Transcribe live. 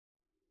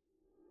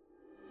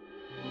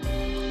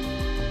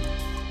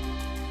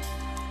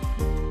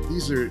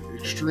these are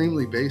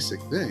extremely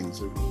basic things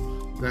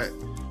that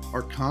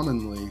are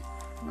commonly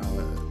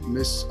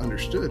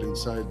misunderstood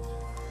inside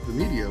the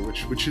media,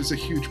 which is a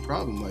huge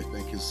problem, I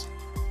think, is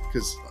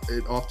because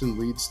it often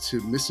leads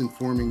to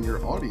misinforming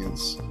your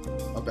audience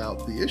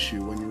about the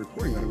issue when you're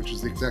reporting on it, which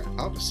is the exact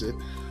opposite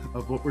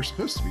of what we're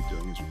supposed to be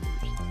doing as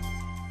reporters.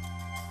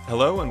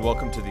 Hello and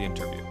welcome to the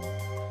interview.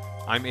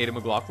 I'm Aidan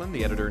McLaughlin,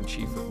 the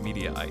editor-in-chief of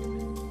Mediaite.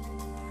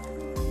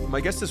 My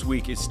guest this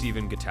week is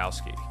Stephen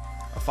Gutowski,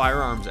 a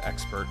firearms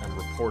expert and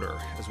reporter,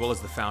 as well as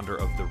the founder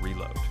of The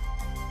Reload.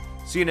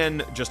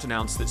 CNN just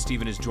announced that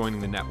Stephen is joining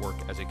the network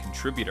as a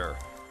contributor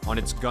on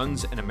its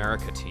Guns in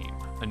America team,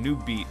 a new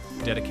beat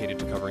dedicated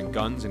to covering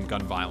guns and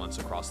gun violence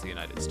across the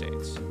United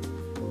States.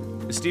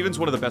 Stephen's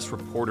one of the best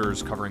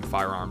reporters covering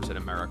firearms in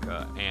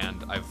America,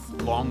 and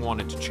I've long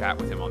wanted to chat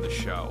with him on the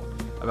show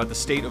about the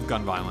state of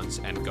gun violence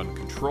and gun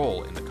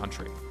control in the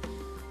country.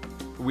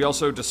 We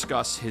also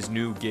discuss his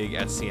new gig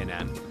at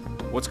CNN,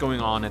 what's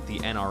going on at the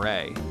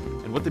NRA,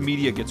 and what the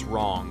media gets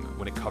wrong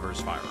when it covers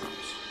firearms.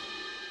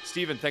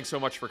 Stephen, thanks so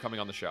much for coming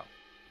on the show.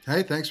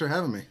 Hey, thanks for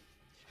having me.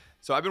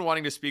 So I've been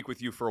wanting to speak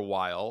with you for a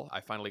while. I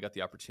finally got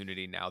the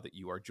opportunity now that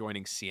you are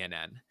joining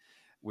CNN,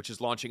 which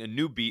is launching a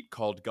new beat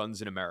called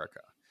Guns in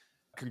America.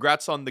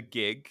 Congrats on the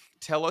gig.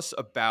 Tell us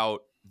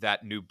about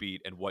that new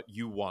beat and what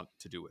you want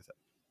to do with it.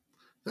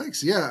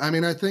 Thanks. Yeah, I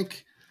mean, I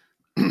think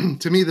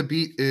to me, the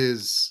beat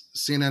is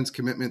CNN's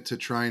commitment to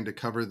trying to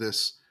cover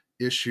this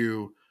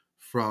issue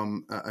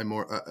from a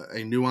more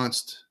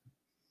nuanced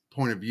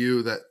point of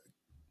view that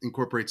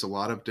incorporates a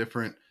lot of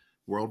different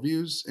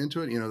worldviews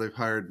into it. You know, they've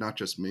hired not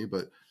just me,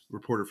 but a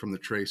reporter from The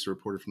Trace, a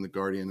reporter from The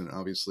Guardian, and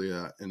obviously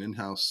an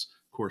in-house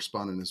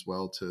correspondent as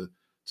well to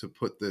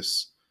put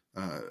this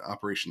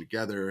operation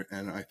together.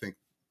 And I think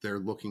they're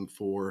looking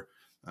for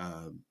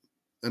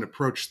an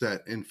approach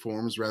that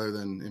informs rather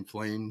than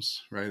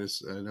inflames, right?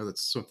 I know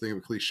that's something of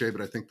a cliche, but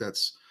I think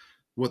that's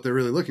what they're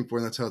really looking for.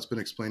 And that's how it's been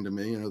explained to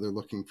me. You know, they're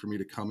looking for me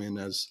to come in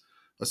as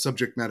a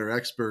subject matter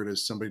expert,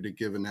 as somebody to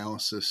give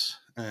analysis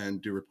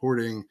and do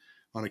reporting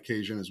on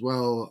occasion as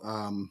well.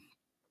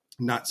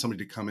 Not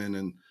somebody to come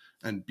in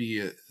and be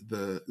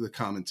the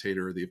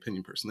commentator or the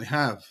opinion person. They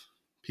have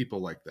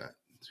people like that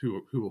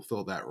who will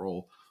fill that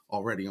role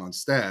already on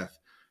staff.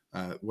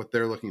 What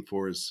they're looking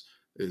for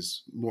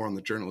is more on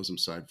the journalism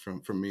side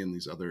from me and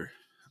these other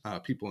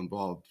people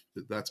involved.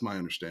 That's my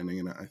understanding,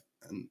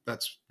 and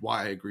that's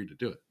why I agreed to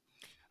do it.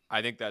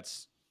 I think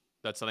that's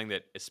something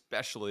that,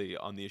 especially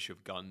on the issue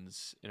of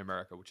guns in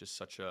America, which is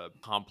such a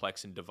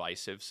complex and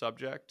divisive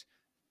subject,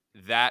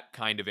 that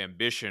kind of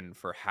ambition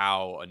for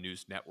how a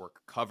news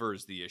network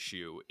covers the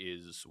issue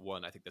is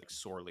one I think that's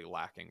sorely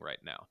lacking right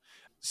now.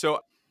 So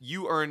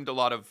you earned a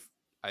lot of,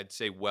 I'd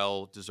say,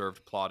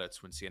 well-deserved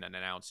plaudits when CNN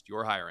announced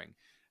your hiring.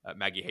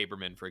 Maggie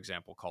Haberman, for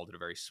example, called it a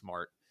very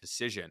smart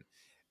decision.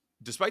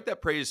 Despite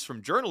that praise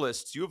from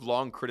journalists, you have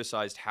long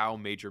criticized how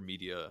major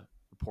media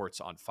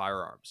reports on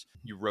firearms.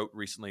 You wrote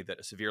recently that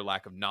a severe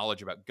lack of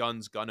knowledge about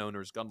guns, gun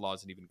owners, gun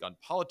laws, and even gun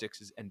politics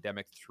is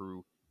endemic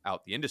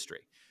throughout the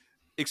industry.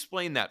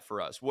 Explain that for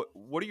us.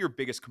 What are your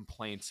biggest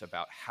complaints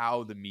about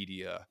how the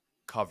media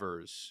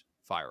covers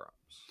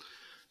firearms?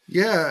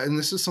 Yeah, and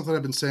this is something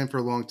I've been saying for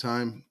a long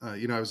time.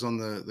 You know, I was on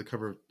the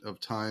cover of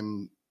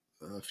Time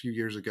a few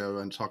years ago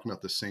and talking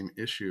about the same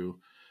issue,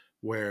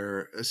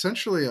 where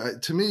essentially,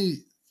 to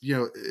me, you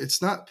know,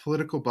 it's not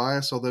political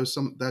bias, although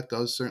some that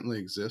does certainly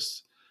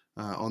exist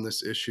on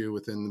this issue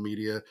within the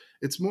media.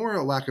 It's more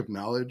a lack of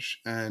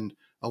knowledge and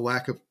a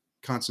lack of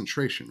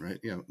concentration, right?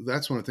 You know,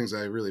 that's one of the things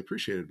I really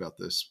appreciated about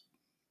this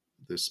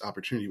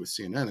opportunity with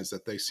CNN is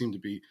that they seem to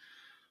be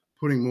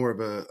putting more of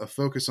a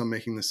focus on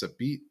making this a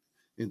beat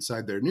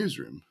inside their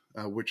newsroom,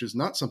 which is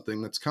not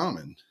something that's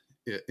common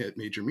at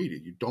major media.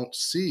 You don't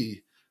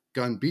see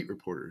gun beat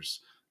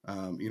reporters.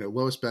 You know,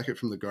 Lois Beckett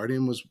from The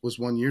Guardian was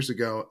 1 year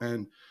ago.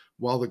 And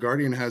while The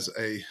Guardian has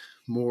a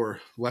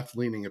more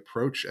left-leaning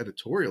approach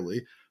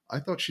editorially, I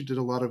thought she did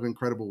a lot of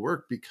incredible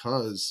work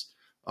because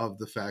of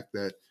the fact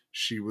that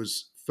she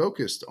was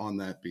focused on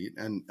that beat.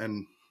 And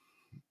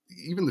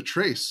even The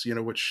Trace, you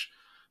know, which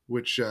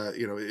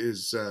you know,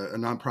 is a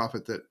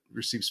nonprofit that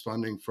receives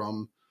funding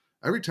from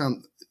every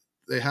town.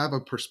 They have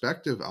a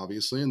perspective,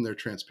 obviously, and they're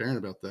transparent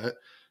about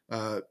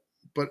that.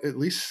 But at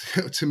least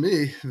to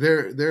me,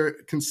 they're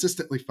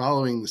consistently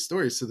following the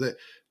story, so that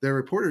their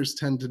reporters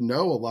tend to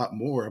know a lot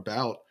more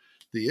about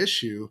the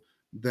issue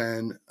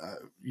than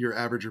your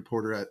average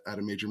reporter at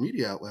a major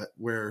media outlet,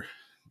 where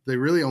they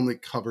really only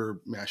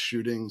cover mass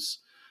shootings,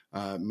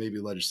 maybe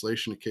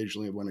legislation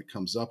occasionally when it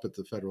comes up at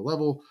the federal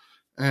level.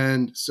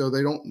 And so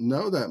they don't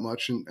know that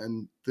much,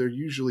 and they're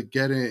usually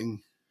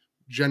getting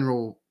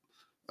general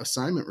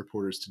assignment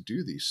reporters to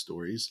do these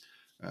stories.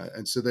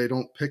 And so they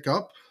don't pick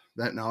up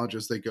that knowledge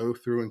as they go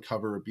through and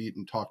cover a beat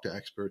and talk to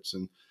experts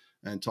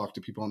and talk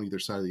to people on either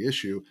side of the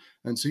issue.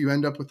 And so you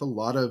end up with a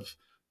lot of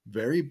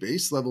very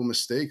base level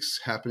mistakes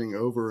happening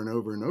over and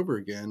over and over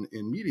again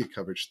in media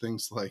coverage.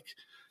 Things like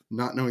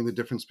not knowing the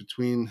difference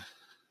between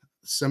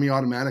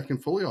semi-automatic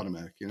and fully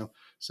automatic. You know,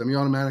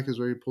 semi-automatic is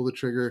where you pull the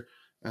trigger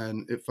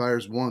and it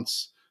fires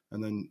once,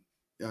 and then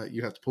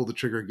you have to pull the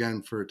trigger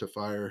again for it to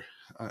fire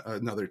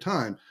another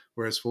time.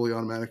 Whereas fully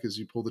automatic is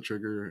you pull the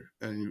trigger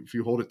and if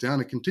you hold it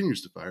down, it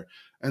continues to fire.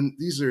 And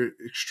these are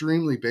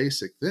extremely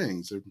basic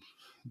things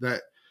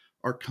that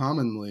are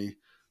commonly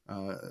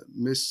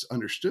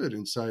misunderstood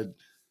inside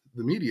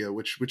the media,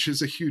 which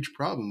is a huge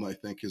problem, I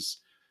think, is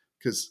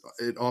because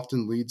it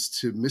often leads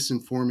to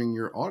misinforming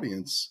your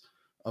audience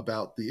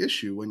about the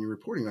issue when you're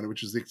reporting on it,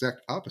 which is the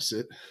exact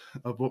opposite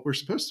of what we're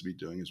supposed to be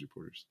doing as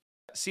reporters.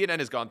 CNN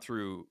has gone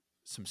through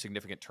some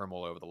significant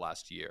turmoil over the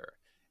last year,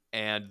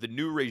 and the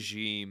new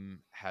regime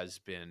has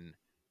been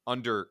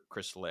under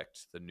Chris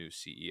Licht, the new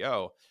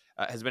CEO,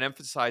 has been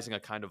emphasizing a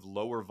kind of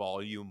lower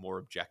volume, more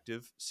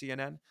objective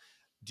CNN.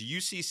 Do you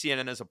see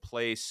CNN as a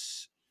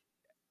place?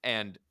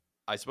 And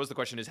I suppose the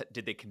question is,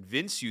 did they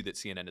convince you that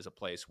CNN is a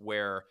place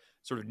where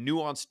sort of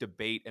nuanced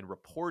debate and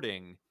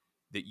reporting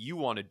that you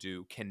want to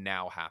do can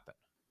now happen?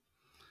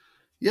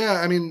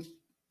 Yeah, I mean,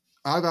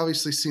 I've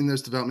obviously seen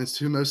those developments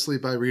too, mostly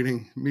by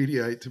reading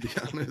Mediaite, to be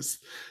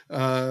honest.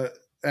 Uh,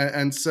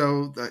 and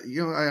so,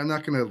 I'm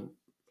not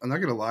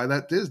gonna lie.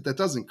 That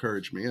does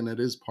encourage me, and it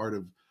is part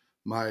of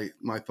my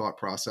thought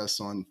process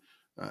on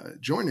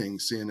joining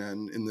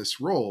CNN in this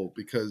role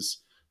because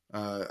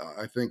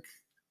I think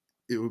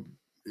it would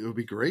it would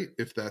be great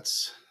if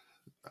that's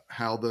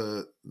how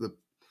the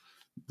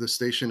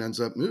station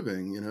ends up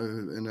moving.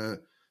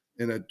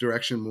 In a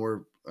direction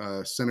more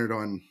centered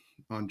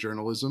on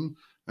journalism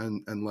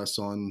and less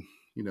on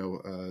I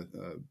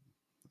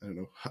don't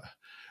know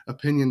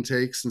opinion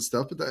takes and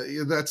stuff. But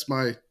that's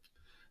my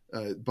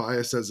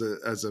bias as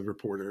a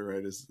reporter,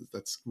 right? Is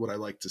that's what I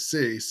like to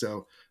see.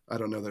 So I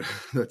don't know that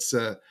that's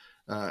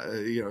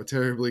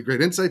terribly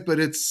great insight, but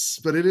it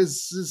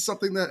is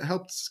something that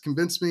helps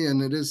convince me,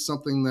 and it is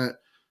something that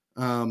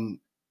um,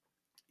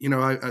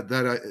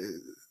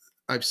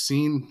 I've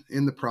seen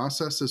in the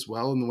process as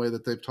well, and the way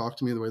that they've talked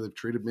to me, the way they've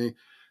treated me,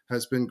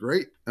 has been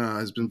great.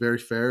 Has been very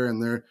fair,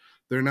 and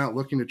they're not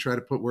looking to try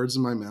to put words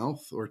in my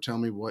mouth or tell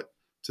me what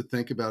to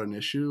think about an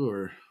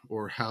issue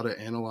or how to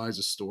analyze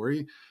a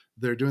story.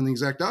 They're doing the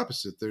exact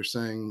opposite. They're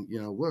saying,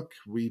 look,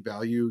 we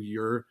value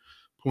your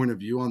point of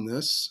view on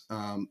this,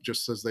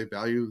 just as they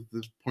value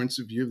the points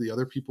of view of the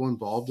other people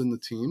involved in the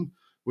team,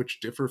 which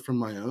differ from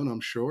my own,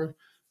 I'm sure.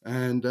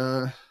 And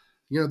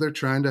they're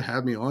trying to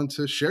have me on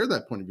to share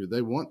that point of view.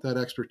 They want that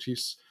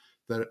expertise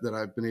that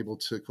I've been able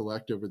to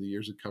collect over the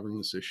years of covering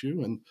this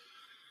issue, and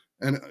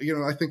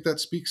I think that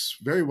speaks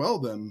very well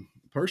of them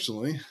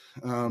personally.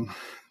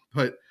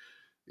 But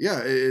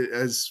yeah,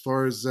 as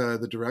far as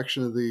the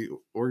direction of the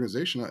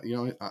organization,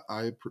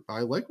 I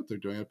like what they're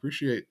doing. I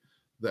appreciate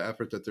the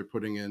effort that they're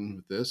putting in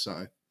with this.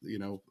 I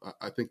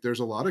think there's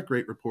a lot of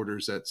great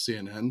reporters at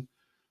CNN.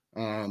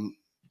 Um,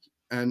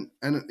 and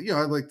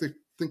I like to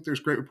think there's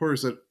great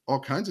reporters at all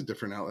kinds of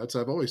different outlets.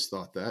 I've always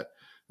thought that,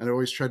 and I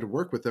always tried to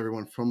work with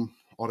everyone from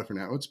all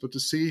different outlets. But to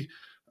see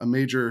a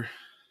major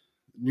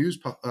news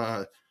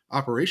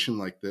operation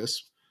like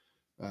this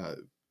uh,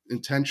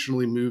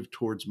 intentionally move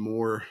towards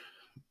more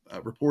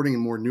reporting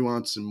and more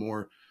nuance and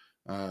more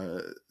uh,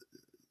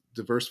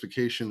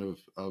 diversification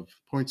of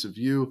points of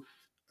view,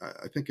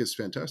 I think is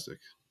fantastic.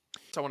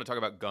 So I want to talk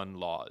about gun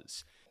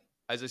laws.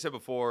 As I said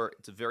before,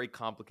 it's a very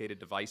complicated,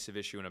 divisive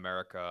issue in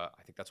America.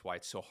 I think that's why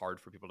it's so hard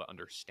for people to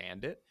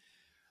understand it.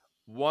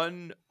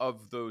 One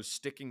of those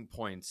sticking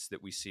points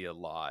that we see a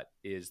lot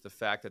is the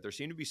fact that there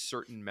seem to be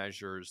certain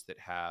measures that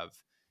have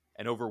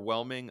an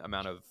overwhelming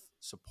amount of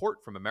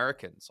support from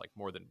Americans, like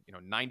more than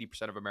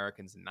 90% of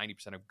Americans and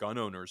 90% of gun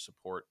owners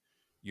support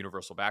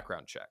universal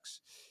background checks.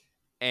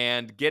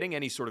 And getting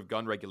any sort of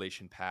gun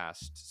regulation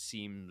passed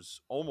seems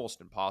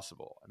almost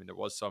impossible. I mean, there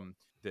was some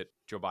that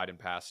Joe Biden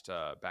passed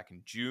back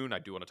in June. I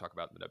do want to talk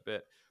about in a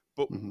bit.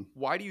 But Mm-hmm.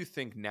 why do you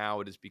think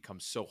now it has become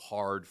so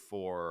hard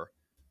for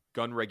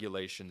gun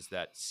regulations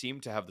that seem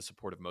to have the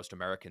support of most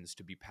Americans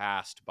to be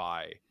passed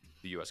by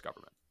the U.S.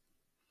 government?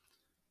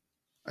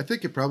 I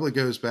think it probably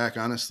goes back,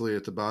 honestly,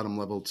 at the bottom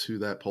level to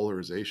that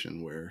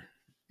polarization where,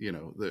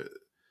 uh,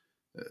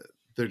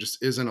 there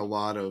just isn't a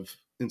lot of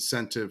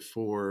incentive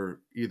for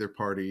either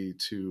party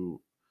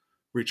to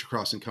reach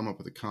across and come up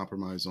with a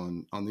compromise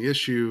on the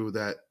issue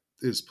that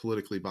is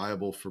politically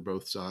viable for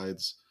both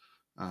sides.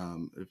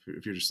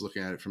 If you're just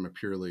looking at it from a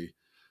purely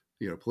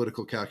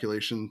political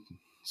calculation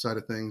side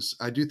of things,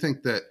 I do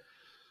think that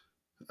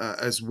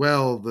as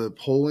well the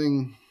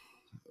polling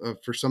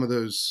for some of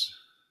those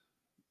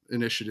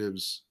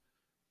initiatives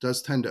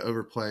does tend to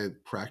overplay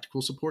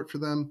practical support for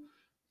them.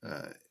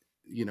 Uh,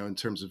 in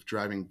terms of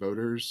driving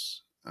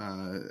voters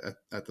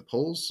at the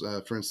polls.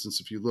 For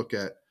instance, if you look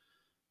at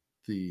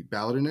the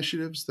ballot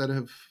initiatives that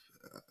have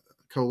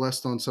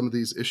coalesced on some of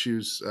these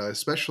issues,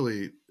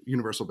 especially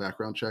universal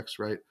background checks,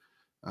 right?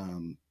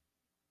 Um,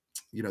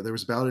 there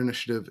was a ballot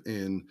initiative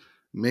in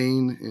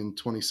Maine in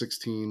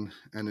 2016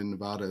 and in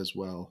Nevada as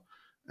well.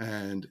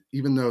 And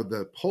even though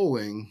the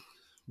polling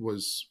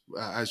was,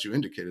 as you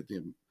indicated,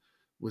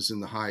 was in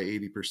the high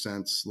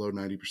 80%, low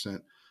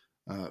 90%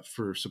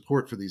 for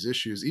support for these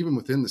issues, even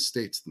within the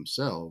states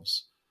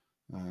themselves.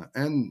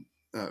 And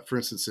for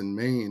instance, in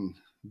Maine,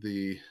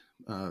 the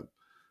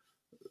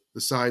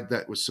the side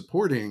that was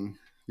supporting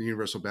the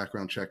universal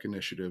background check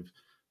initiative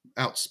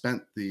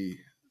outspent the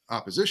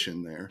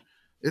opposition there,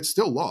 it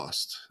still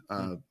lost.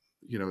 Hmm.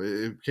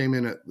 It came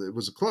in it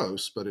was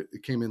close, but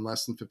it came in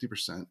less than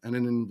 50%. And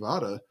in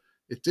Nevada,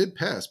 it did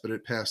pass, but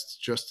it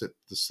passed just at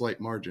the slight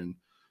margin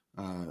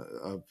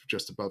of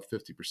just above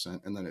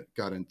 50%. And then it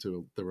got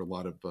into, there were a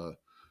lot of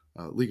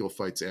legal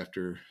fights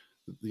after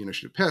the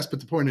initiative passed. But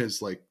the point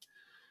is, like,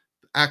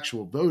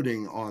 actual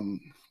voting on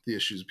the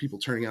issues, people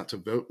turning out to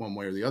vote one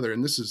way or the other.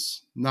 And this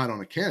is not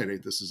on a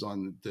candidate. This is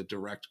on the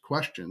direct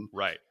question.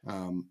 Right.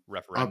 Referendums.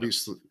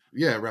 Obviously,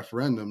 yeah,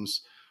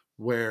 referendums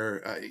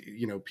where,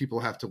 people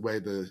have to weigh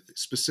the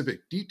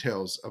specific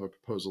details of a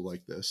proposal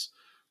like this,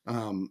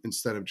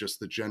 instead of just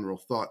the general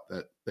thought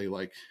that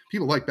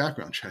people like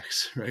background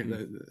checks, right?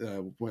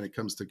 When it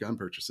comes to gun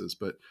purchases,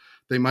 but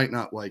they might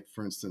not like,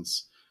 for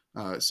instance,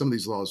 some of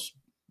these laws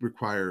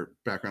require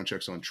background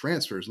checks on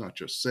transfers, not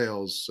just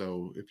sales.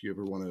 So if you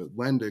ever want to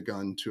lend a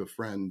gun to a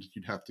friend,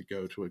 you'd have to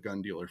go to a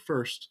gun dealer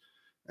first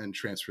and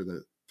transfer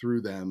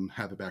through them,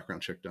 have a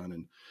background check done.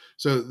 And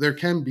so there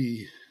can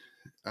be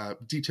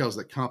details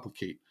that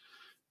complicate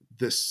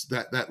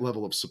that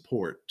level of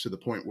support to the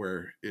point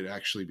where it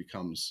actually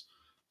becomes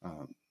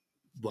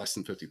less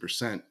than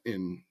 50%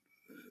 in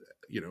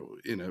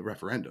a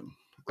referendum.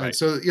 And Right.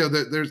 so,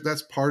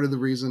 that's part of the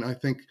reason, I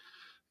think,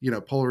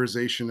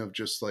 polarization of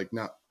just like,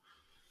 not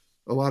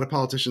a lot of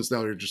politicians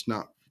now are just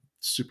not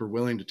super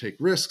willing to take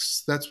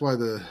risks. That's why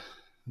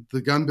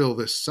the gun bill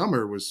this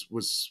summer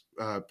was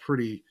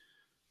pretty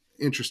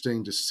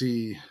interesting to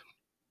see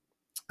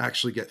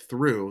actually get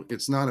through.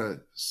 It's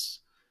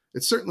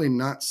certainly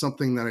not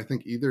something that I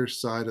think either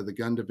side of the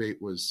gun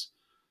debate was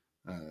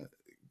uh,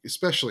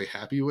 especially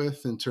happy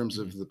with in terms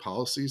Hmm. of the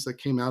policies that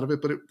came out of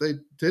it. But they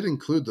did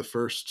include the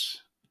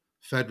first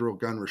federal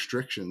gun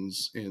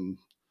restrictions in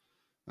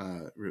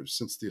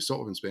since the assault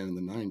weapons ban in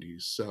the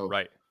 90s. So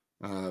Right.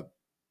 uh,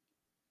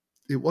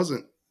 it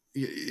wasn't.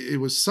 It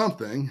was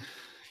something.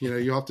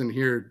 You often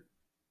hear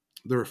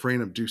the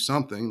refrain of "do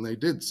something." They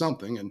did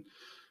something, and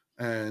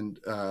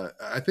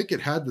I think it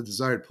had the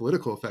desired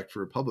political effect for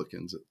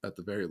Republicans at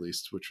the very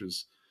least, which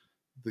was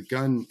the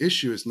gun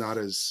issue is not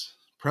as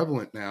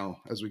prevalent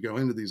now as we go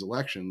into these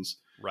elections.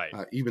 Right.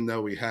 Even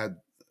though we had,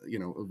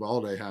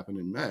 Uvalde happen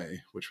in May,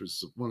 which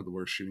was one of the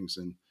worst shootings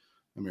in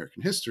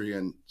American history,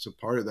 and so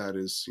part of that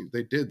is,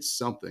 they did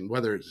something,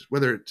 whether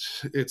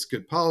it's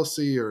good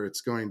policy or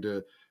it's going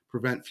to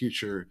prevent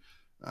future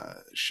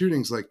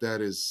shootings like that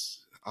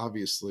is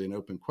obviously an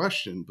open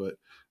question, but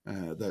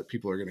that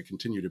people are going to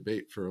continue to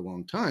debate for a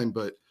long time.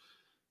 But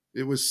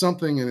it was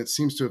something, and it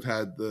seems to have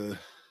had the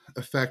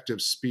effect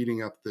of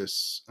speeding up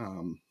this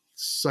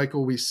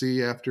cycle we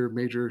see after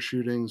major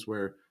shootings,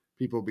 where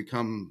people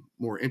become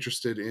more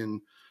interested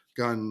in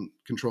gun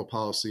control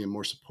policy and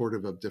more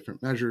supportive of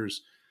different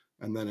measures,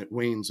 and then it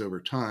wanes over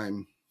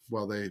time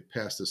while they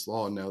pass this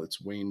law, and now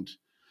it's waned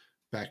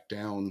back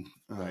down,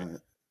 Right.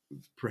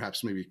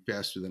 perhaps maybe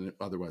faster than it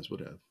otherwise would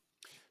have.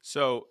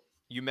 So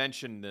you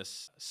mentioned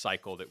this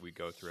cycle that we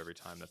go through every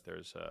time that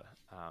there's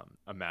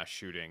a mass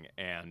shooting,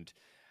 and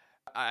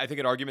I think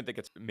an argument that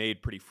gets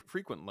made pretty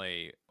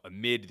frequently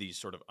amid these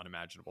sort of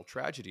unimaginable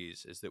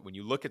tragedies is that when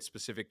you look at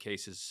specific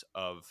cases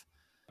of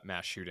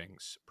mass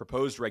shootings,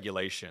 proposed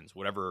regulations,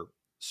 whatever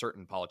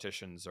certain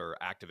politicians or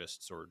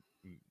activists or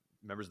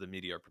members of the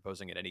media are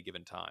proposing at any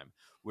given time,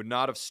 would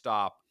not have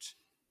stopped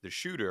the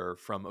shooter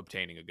from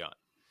obtaining a gun.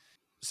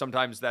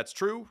 Sometimes that's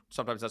true,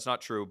 sometimes that's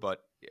not true,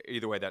 but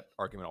either way, that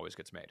argument always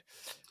gets made.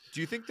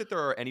 Do you think that there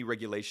are any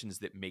regulations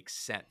that make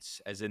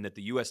sense, as in that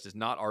the US does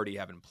not already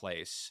have in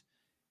place,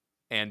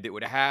 and it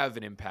would have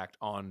an impact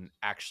on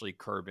actually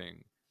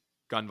curbing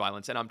gun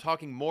violence? And I'm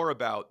talking more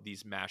about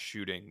these mass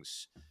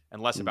shootings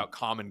and less Mm. about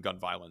common gun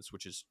violence,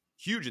 which is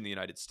huge in the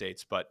United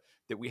States, but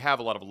that we have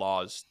a lot of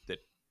laws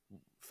that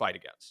fight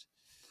against.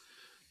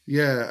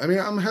 Yeah, I mean,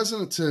 I'm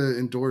hesitant to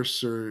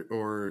endorse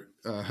or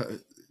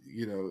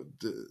you know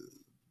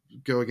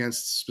go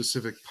against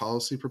specific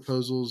policy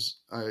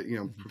proposals. I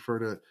Mhm. prefer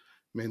to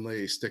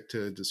mainly stick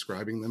to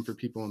describing them for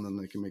people, and then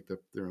they can make up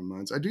their own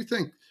minds. I do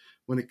think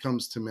when it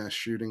comes to mass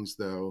shootings,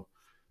 though,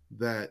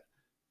 that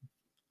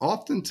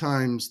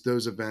oftentimes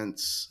those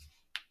events,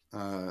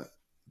 uh,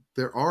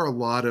 there are a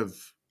lot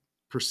of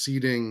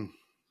preceding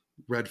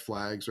red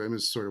flags. Right, I mean,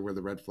 it's sort of where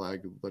the red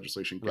flag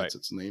legislation Right. gets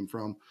its name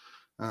from,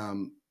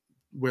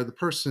 where the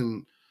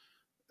person,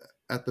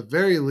 at the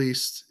very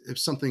least, if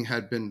something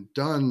had been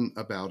done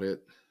about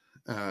it,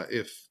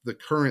 if the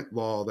current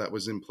law that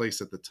was in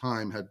place at the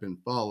time had been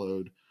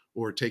followed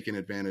or taken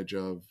advantage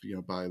of,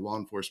 by law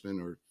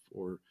enforcement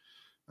or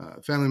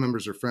family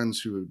members or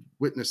friends who had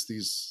witnessed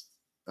these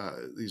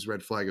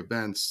red flag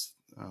events,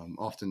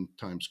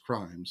 oftentimes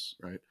crimes,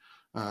 right,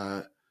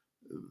 uh,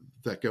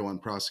 that go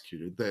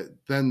unprosecuted, that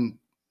then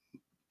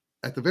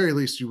at the very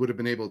least you would have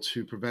been able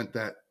to prevent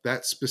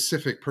that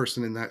specific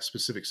person in that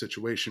specific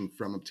situation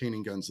from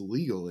obtaining guns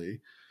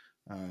legally.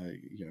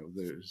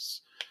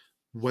 There's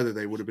whether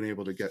they would have been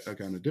able to get a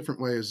gun a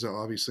different way is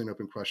obviously an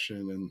open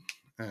question,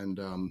 and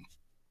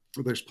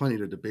there's plenty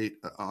to debate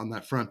on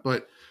that front.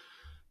 But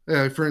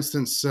Yeah, for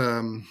instance,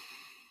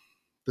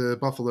 the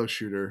Buffalo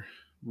shooter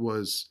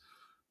was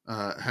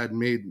had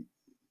made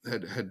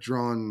had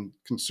drawn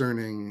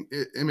concerning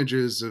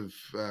images of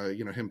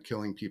him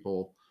killing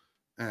people,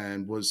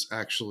 and was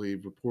actually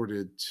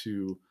reported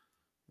to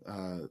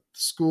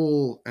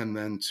school and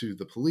then to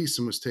the police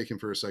and was taken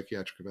for a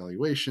psychiatric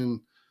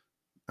evaluation.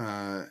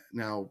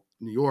 Now,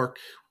 New York,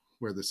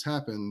 where this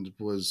happened,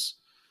 was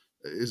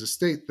is a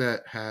state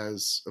that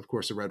has, of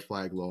course, a red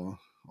flag law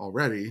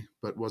already,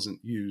 but wasn't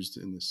used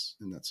in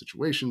that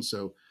situation.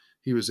 So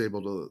he was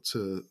able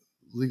to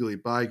legally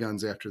buy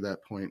guns after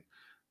that point,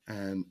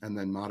 and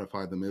then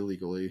modify them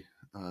illegally.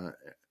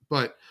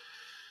 But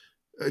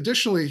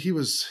additionally, he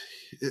was,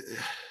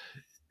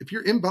 if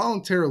you're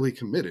involuntarily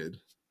committed,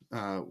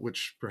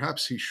 which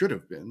perhaps he should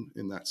have been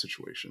in that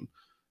situation,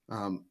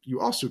 you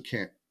also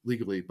can't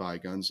legally buy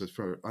guns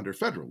under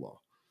federal law,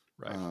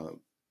 Right. uh,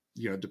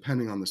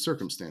 depending on the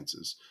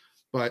circumstances.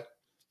 But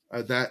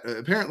that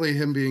apparently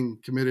him being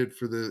committed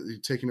for the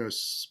taking to a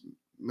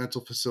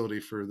mental facility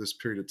for this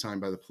period of time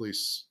by the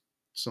police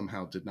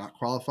somehow did not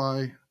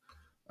qualify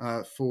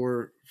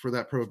for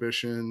that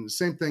prohibition.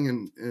 Same thing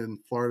in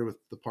Florida with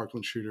the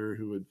Parkland shooter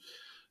who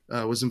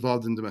was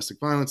involved in domestic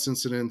violence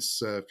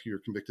incidents. If you're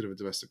convicted of a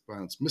domestic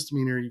violence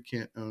misdemeanor, you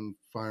can't own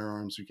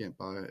firearms. You can't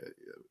buy.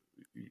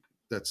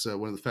 That's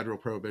one of the federal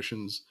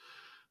prohibitions.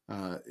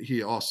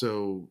 He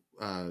also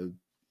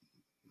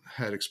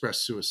had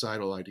expressed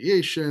suicidal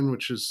ideation,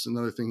 which is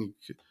another thing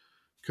he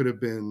could have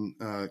been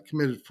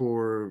committed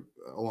for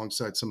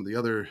alongside some of the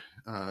other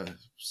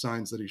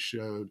signs that he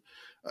showed.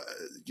 Uh,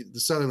 the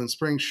Sutherland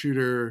Springs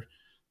shooter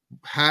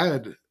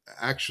had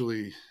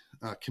actually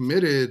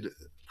committed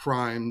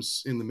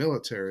crimes in the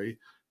military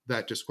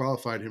that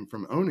disqualified him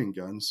from owning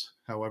guns.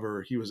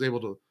 However, he was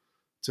able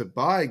to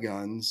buy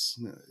guns.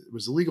 It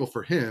was illegal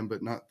for him,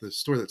 but not the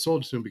store that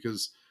sold it to him,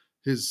 because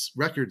his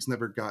records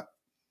never got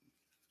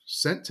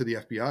sent to the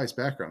FBI's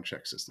background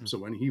check system. So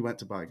when he went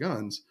to buy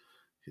guns,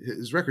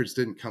 his records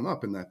didn't come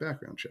up in that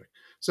background check.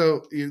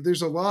 So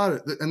there's a lot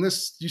of, and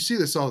this, you see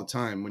this all the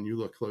time when you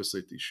look closely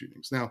at these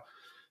shootings. Now,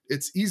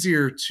 it's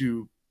easier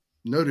to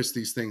notice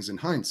these things in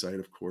hindsight,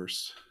 of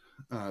course,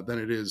 than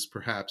it is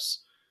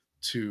perhaps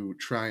to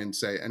try and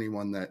say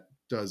anyone that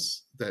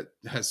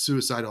has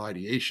suicidal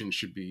ideation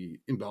should be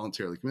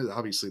involuntarily committed.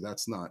 Obviously,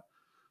 that's not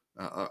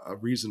a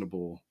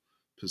reasonable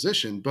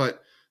position,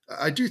 but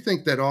I do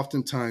think that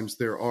oftentimes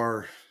there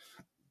are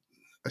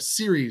a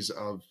series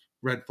of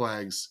red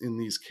flags in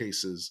these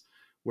cases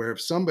where if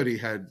somebody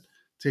had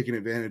taken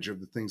advantage of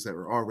the things that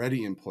were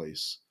already in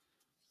place,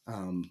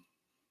 um,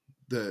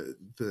 the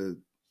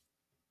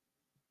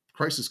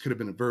crisis could have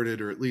been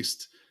averted or at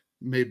least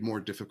made more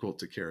difficult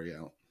to carry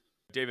out.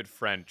 David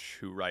French,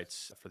 who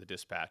writes for the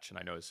Dispatch, and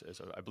I know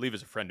I believe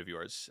is a friend of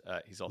yours.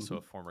 He's also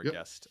Mm-hmm. a former Yep.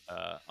 guest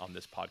on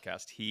this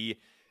podcast. He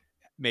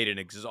made an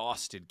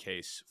exhausted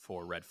case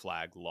for red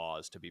flag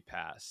laws to be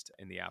passed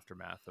in the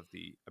aftermath of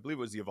I believe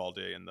it was the Uvalde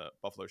and the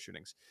Buffalo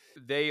shootings.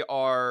 They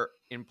are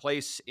in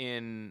place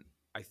in,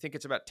 I think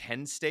it's about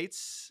 10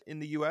 states in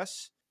the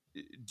US.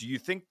 Do you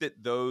think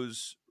that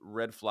those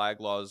red flag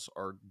laws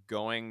are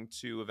going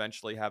to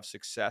eventually have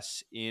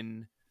success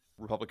in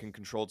Republican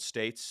controlled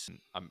states?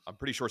 I'm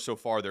pretty sure so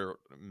far they're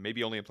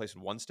maybe only in place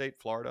in one state,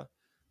 Florida,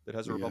 that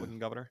has a Yeah. Republican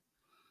governor.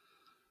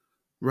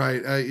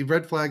 Right.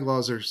 Red flag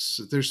laws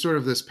there's sort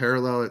of this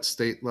parallel at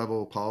state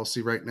level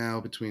policy right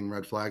now between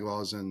red flag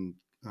laws and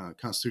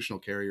constitutional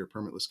carry or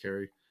permitless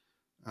carry,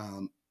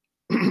 um,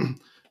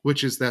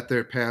 which is that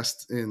they're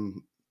passed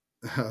in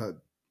uh,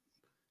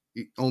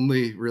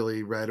 only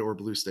really red or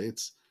blue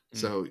states. Mm.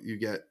 So you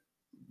get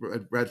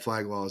red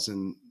flag laws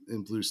in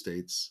blue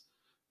states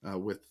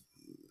with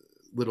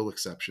little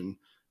exception,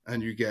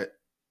 and you get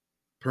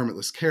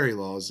permitless carry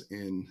laws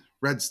in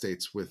red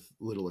states with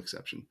little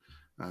exception.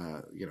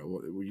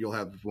 You'll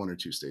have one or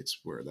two states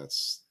where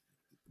that's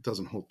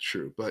doesn't hold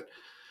true, but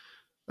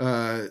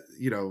so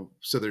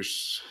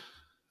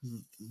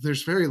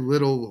there's very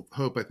little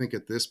hope, I think,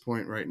 at this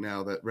point right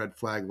now that red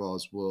flag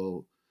laws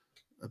will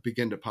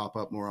begin to pop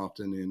up more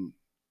often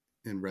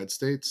in red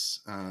states.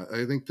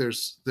 I think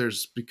there's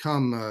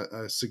become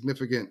a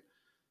significant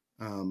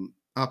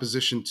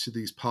opposition to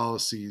these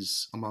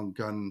policies among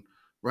gun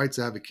rights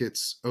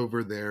advocates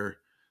over their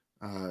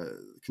uh,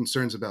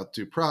 concerns about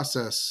due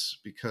process,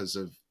 because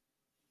of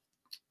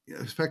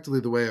effectively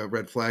the way a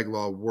red flag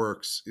law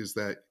works is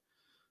that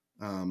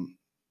um,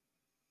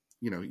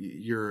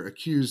 you're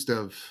accused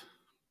of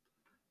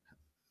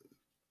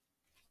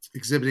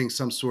exhibiting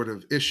some sort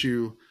of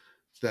issue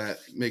that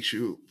makes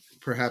you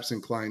perhaps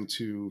inclined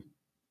to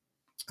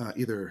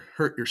either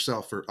hurt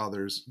yourself or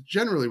others.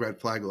 Generally, red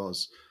flag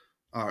laws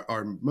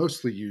are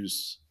mostly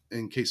used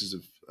in cases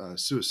of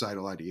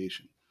suicidal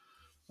ideation.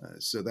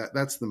 So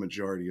that's the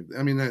majority of.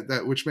 I mean,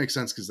 that which makes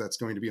sense because that's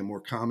going to be a more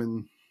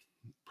common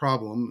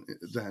problem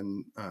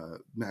than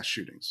mass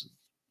shootings,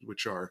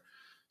 which are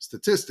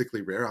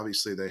statistically rare.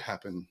 Obviously, they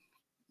happen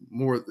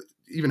more.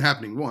 Even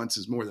happening once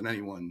is more than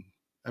anyone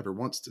ever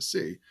wants to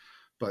see,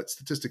 but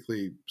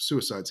statistically,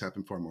 suicides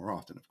happen far more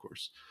often, of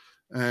course.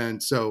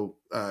 And so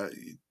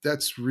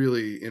that's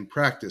really in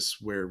practice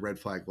where red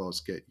flag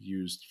laws get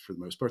used for the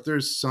most part.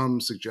 There's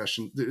some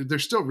suggestion. They're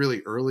still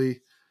really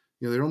early.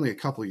 They're only a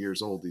couple of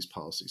years old, these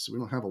policies. So we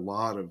don't have a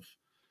lot of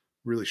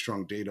really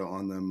strong data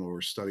on them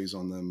or studies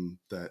on them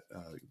that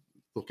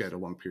look at a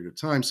long period of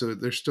time. So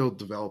they're still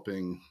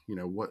developing,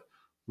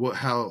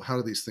 how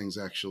do these things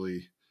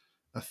actually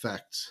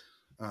affect,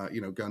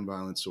 gun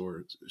violence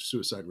or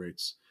suicide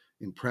rates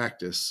in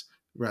practice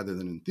rather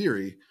than in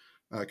theory.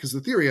 Because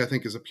the theory, I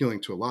think, is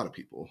appealing to a lot of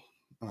people.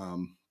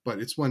 But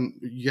it's when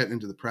you get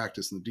into the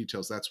practice and the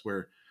details, that's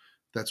where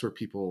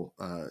people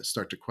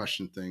start to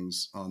question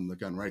things on the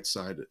gun rights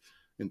side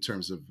in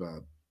terms of,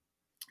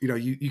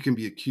 you can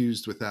be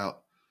accused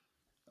without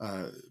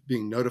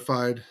being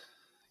notified.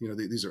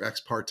 These are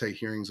ex parte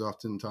hearings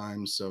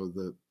oftentimes, so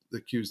the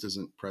accused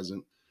isn't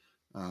present.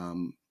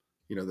 Um,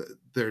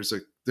 there's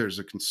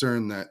a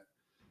concern that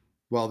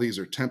while these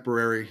are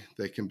temporary,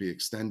 they can be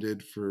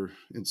extended for,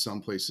 in some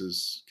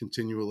places,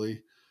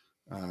 continually.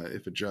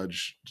 If a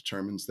judge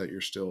determines that you're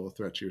still a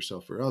threat to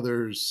yourself or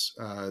others,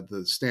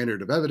 the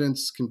standard of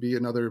evidence can be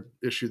another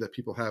issue that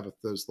people have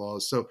with those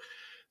laws. So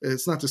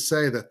it's not to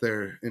say that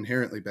they're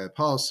inherently bad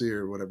policy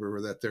or whatever,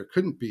 or that there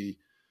couldn't be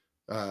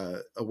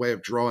a way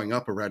of drawing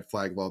up a red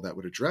flag law that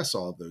would address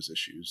all of those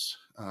issues.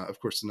 Of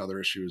course, another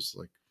issue is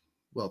like,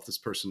 well, if this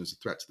person is a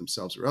threat to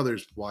themselves or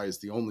others, why is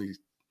the only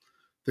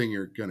thing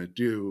you're going to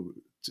do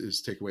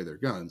is take away their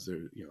guns?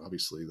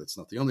 Obviously, that's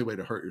not the only way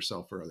to hurt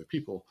yourself or other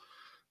people.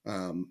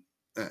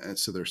 And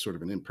so there's sort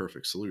of an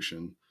imperfect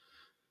solution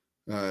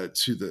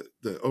to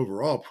the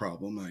overall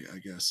problem, I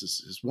guess,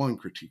 is one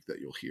critique that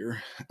you'll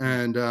hear.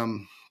 And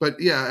but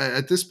yeah,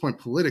 at this point,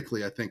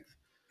 politically, I think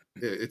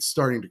it's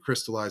starting to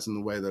crystallize in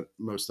the way that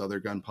most other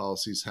gun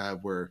policies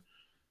have, where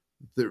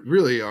there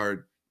really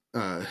are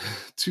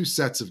two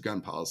sets of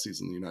gun policies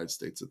in the United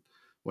States.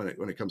 When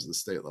it comes to the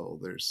state level,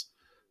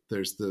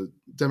 there's the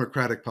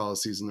Democratic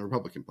policies and the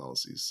Republican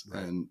policies,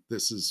 Right. and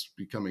this is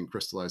becoming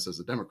crystallized as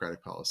a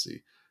Democratic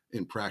policy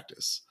in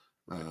practice,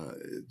 uh,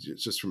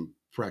 just from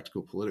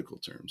practical political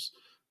terms.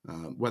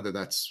 Whether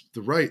that's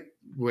the right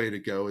way to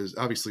go is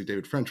obviously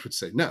David French would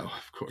say no,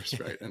 of course,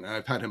 right? And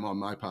I've had him on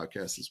my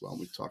podcast as well,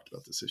 and we've talked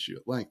about this issue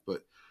at length.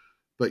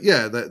 But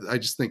yeah, I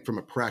just think from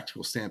a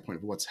practical standpoint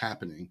of what's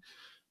happening,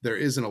 there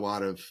isn't a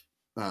lot of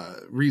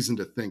reason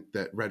to think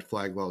that red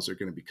flag laws are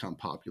going to become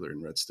popular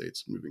in red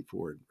states moving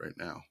forward right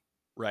now.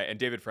 Right. And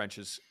David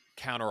French's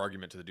counter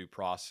argument to the due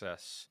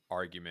process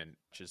argument,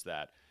 which is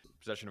that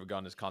possession of a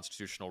gun is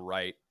constitutional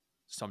right.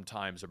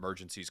 Sometimes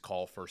emergencies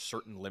call for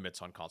certain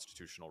limits on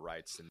constitutional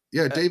rights. And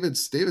Yeah,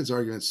 David's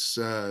arguments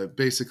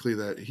basically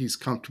that he's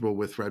comfortable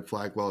with red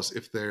flag laws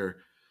if they're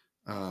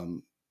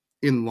um,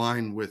 in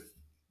line with,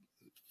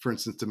 for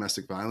instance,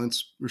 domestic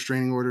violence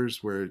restraining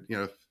orders, where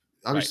right.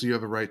 obviously you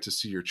have a right to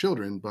see your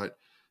children, but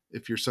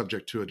if you're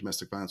subject to a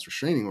domestic violence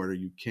restraining order,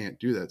 you can't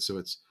do that. So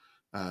it's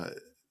uh,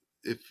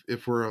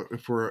 if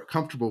we're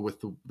comfortable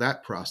with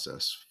that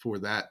process for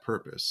that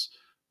purpose,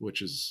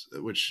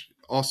 which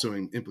also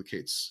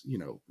implicates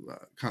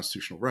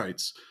constitutional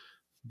rights,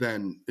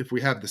 then if we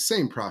have the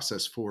same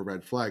process for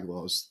red flag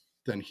laws,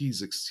 then he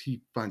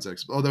finds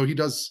that, although he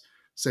does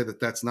say that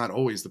that's not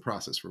always the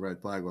process for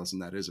red flag laws,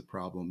 and that is a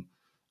problem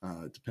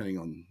depending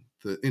on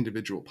the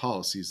individual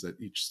policies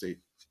that each state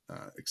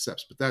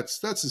accepts. But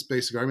that's his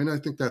basic argument.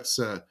 I think that's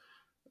an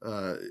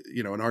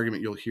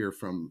argument you'll hear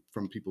from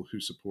people who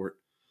support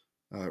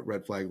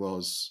red flag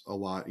laws a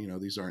lot.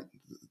 These aren't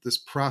this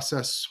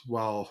process,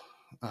 while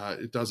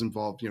it does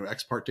involve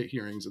ex parte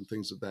hearings and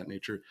things of that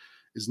nature,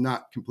 is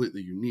not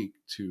completely unique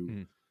to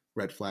Mm.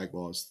 red flag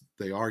laws.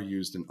 They are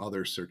used in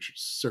other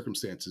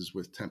circumstances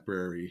with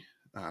temporary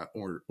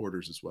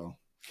orders as well.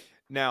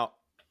 Now,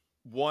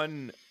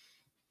 one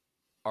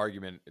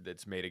argument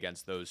that's made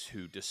against those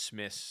who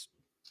dismiss,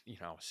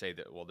 say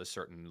that, well, this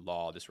certain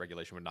law, this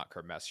regulation would not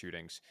curb mass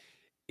shootings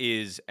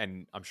is,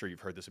 and I'm sure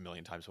you've heard this a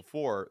million times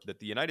before, that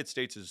the United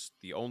States is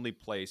the only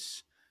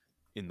place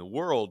in the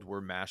world where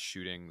mass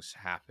shootings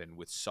happen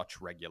with such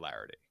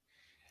regularity.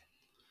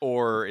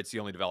 Or it's the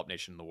only developed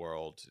nation in the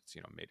world. It's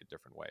made in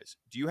different ways.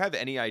 Do you have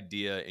any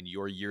idea in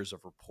your years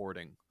of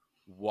reporting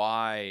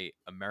why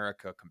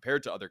America,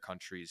 compared to other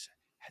countries,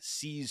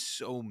 sees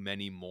so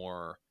many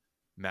more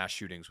mass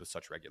shootings with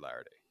such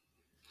regularity?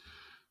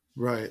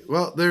 Right.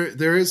 Well,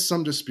 there is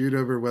some dispute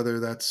over whether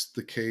that's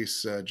the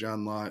case.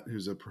 John Lott,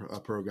 who's a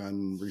pro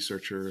gun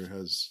researcher,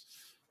 has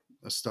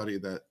a study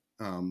that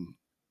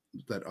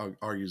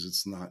argues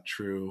it's not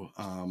true.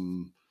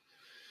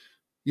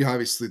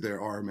 Obviously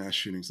there are mass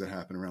shootings that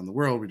happen around the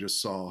world. We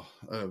just saw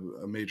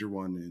a major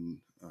one in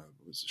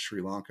was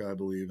Sri Lanka, I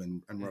believe,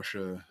 and Mm.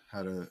 Russia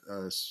had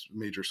a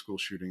major school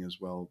shooting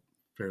as well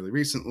fairly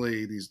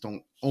recently. These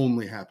don't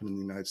only happen in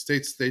the United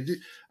States. They do.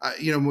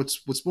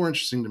 What's more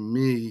interesting to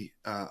me,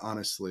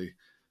 honestly,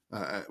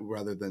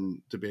 rather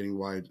than debating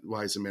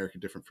why is America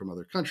different from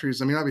other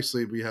countries. I mean,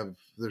 obviously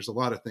there's a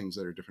lot of things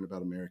that are different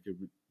about America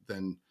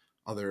than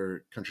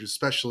other countries,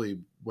 especially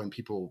when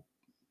people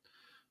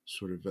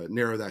sort of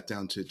narrow that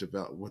down to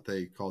what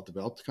they call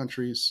developed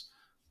countries.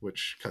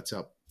 which cuts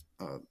out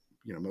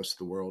most of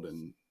the world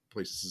and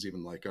places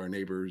even like our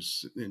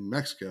neighbors in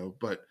Mexico.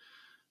 But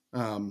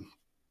um,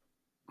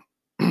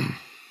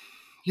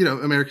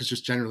 America's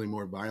just generally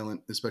more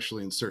violent,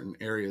 especially in certain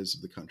areas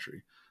of the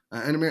country.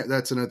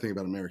 That's another thing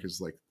about America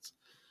is like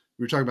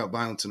we were talking about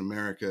violence in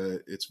America.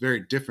 It's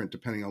very different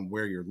depending on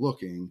where you're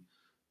looking.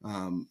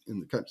 In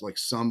the country, like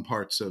some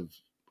parts of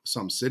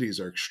some cities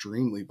are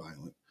extremely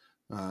violent,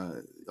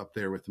 up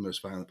there with the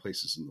most violent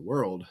places in the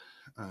world,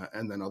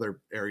 and then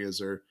other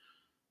areas are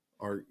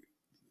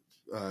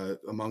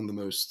among the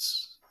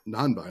most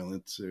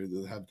nonviolent,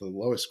 or have the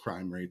lowest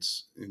crime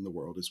rates in the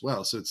world as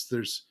well. So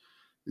there's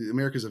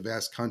America's a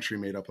vast country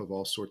made up of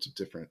all sorts of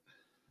different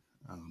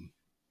um,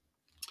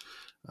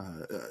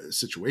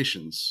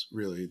 situations,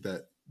 really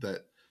that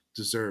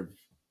deserve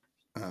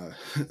uh,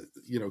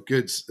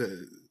 good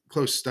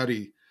close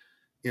study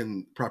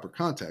in proper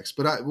context.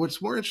 But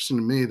what's more interesting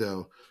to me,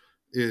 though,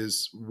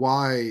 is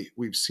why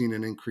we've seen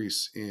an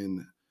increase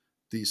in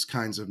these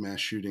kinds of mass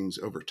shootings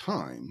over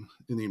time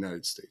in the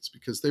United States,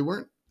 because they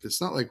weren't.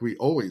 It's not like we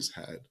always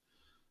had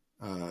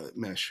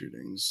mass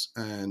shootings,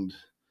 and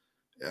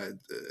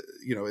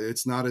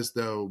it's not as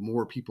though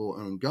more people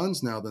own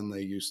guns now than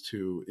they used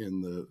to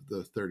in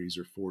the 30s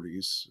or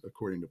 40s,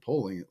 according to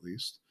polling, at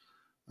least.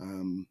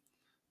 Um,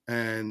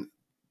 and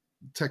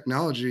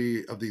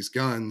technology of these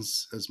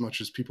guns, as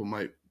much as people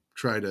might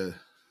try to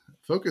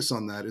focus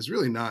on that, is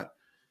really not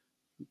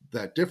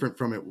that different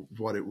from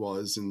what it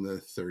was in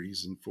the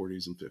 30s and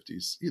 40s and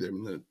 50s either. I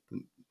mean, the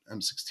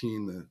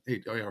M16,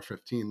 the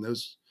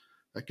AR-15,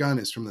 that gun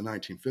is from the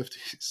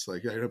 1950s.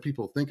 Like, I know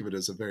people think of it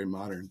as a very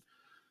modern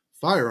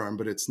firearm,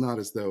 but it's not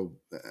as though.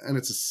 And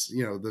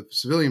the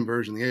civilian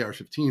version, the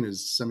AR-15,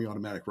 is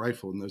semi-automatic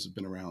rifle, and those have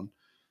been around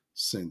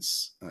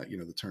since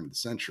the turn of the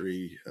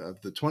century, of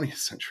the 20th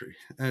century.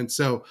 And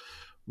so,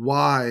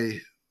 why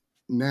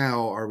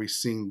now are we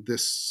seeing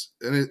this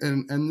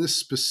and this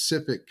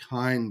specific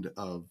kind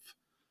of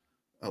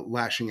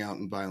lashing out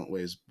in violent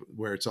ways,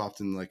 where it's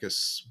often like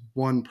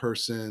one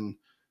person,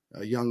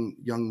 young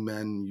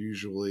men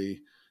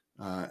usually,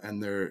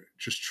 and they're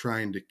just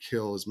trying to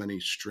kill as many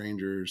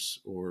strangers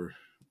or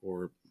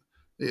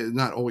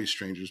not always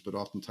strangers, but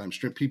oftentimes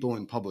people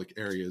in public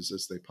areas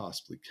as they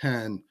possibly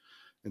can,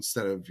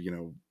 instead of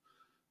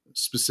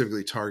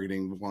specifically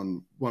targeting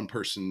one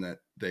person that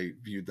they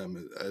viewed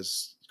them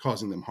as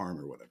causing them harm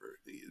or whatever.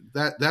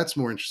 That's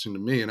more interesting to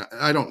me, and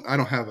I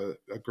don't have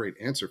a great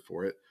answer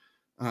for it.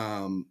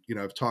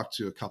 I've talked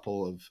to a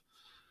couple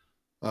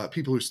of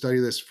people who study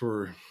this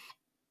for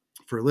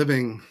a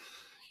living.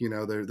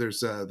 There's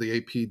the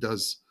AP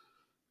does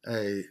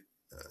a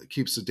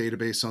keeps a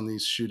database on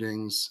these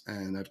shootings,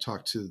 and I've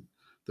talked to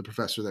the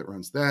professor that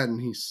runs that,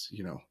 and he's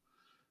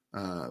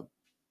uh,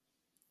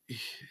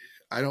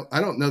 I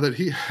don't know that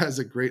he has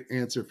a great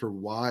answer for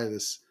why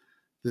this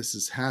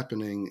is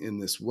happening in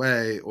this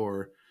way,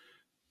 or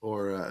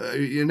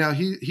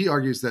he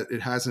argues that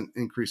it hasn't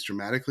increased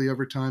dramatically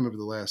over time, over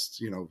the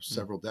last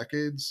several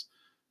decades,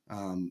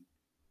 um,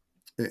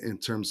 in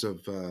terms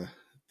of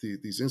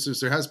these incidents.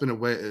 There has been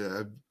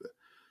a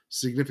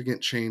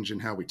significant change in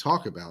how we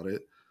talk about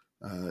it,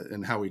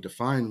 and how we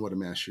define what a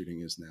mass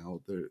shooting is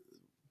now,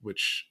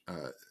 which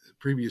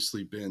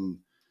previously been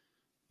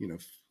you know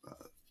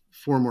uh,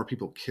 four more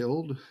people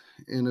killed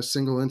in a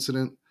single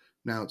incident.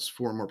 Now it's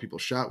four more people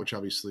shot, which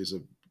obviously is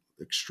a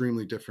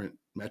extremely different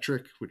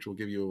metric, which will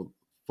give you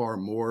far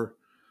more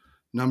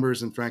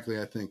numbers, and frankly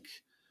I think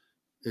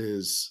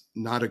is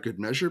not a good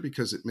measure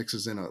because it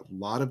mixes in a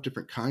lot of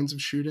different kinds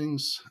of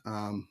shootings.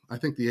 I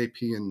think the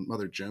AP and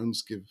Mother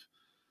Jones give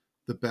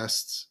the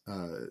best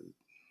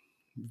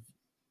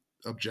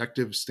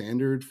objective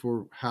standard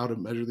for how to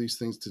measure these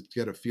things, to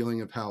get a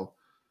feeling of how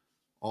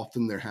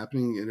often they're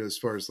happening. As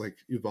far as like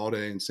Uvalde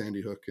and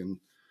Sandy Hook and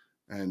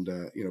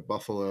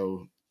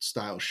Buffalo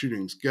style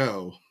shootings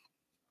go,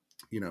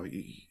 you know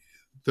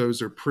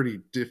those are pretty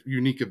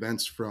unique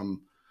events,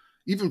 from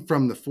even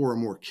from the four or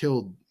more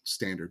killed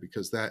standard,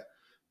 because that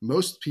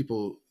most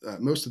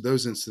of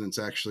those incidents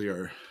actually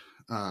are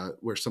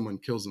where someone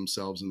kills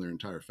themselves and their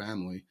entire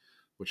family,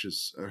 which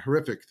is a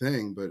horrific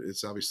thing, but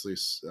it's obviously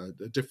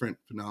a different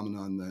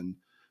phenomenon than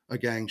a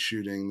gang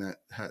shooting that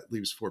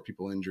leaves four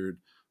people injured,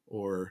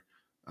 or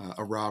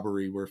a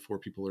robbery where four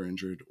people are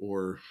injured,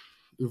 or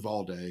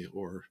Uvalde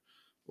or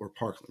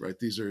Parkland. Right?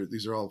 These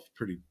are all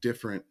pretty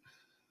different.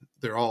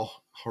 They're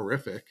all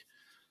horrific,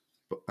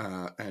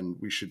 and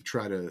we should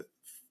try to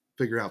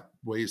figure out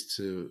ways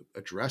to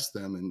address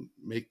them and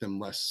make them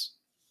less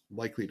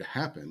likely to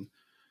happen.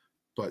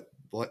 But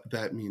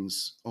that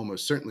means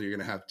almost certainly you're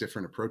going to have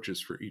different approaches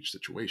for each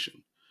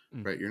situation,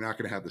 Mm. right? You're not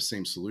going to have the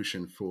same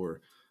solution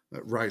for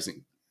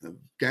rising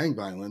gang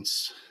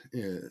violence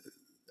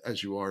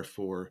as you are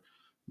for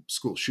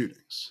school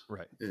shootings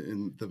Right.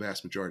 in the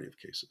vast majority of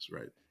cases,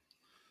 right?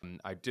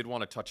 I did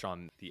want to touch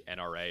on the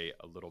NRA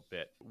a little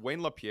bit.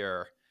 Wayne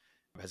LaPierre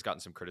has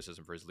gotten some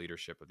criticism for his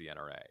leadership of the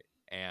NRA.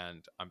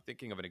 And I'm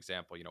thinking of an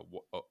example,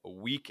 a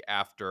week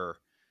after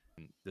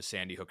the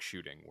Sandy Hook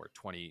shooting where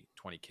 20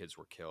 kids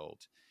were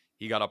killed,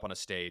 he got up on a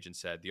stage and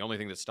said, the only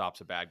thing that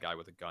stops a bad guy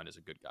with a gun is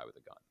a good guy with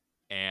a gun.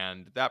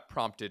 And that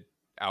prompted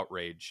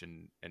outrage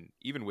and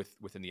even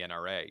within the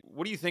NRA.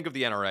 What do you think of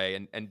the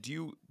NRA? And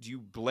do you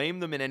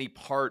blame them in any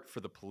part for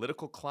the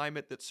political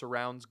climate that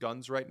surrounds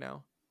guns right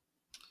now?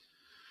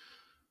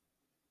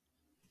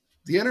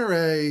 The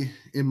NRA,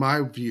 in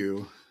my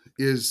view,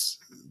 is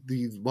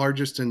the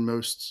largest and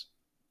most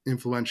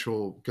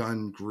influential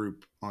gun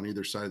group on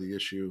either side of the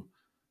issue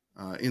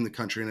in the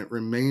country, and it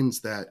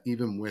remains that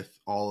even with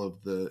all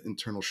of the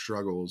internal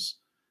struggles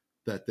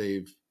that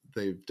they've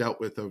dealt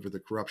with over the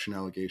corruption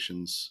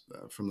allegations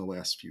from the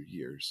last few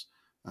years,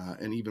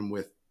 and even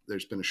with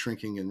there's been a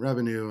shrinking in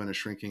revenue and a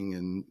shrinking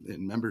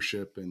in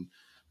membership and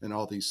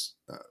all these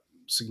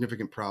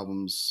significant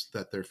problems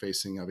that they're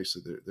facing.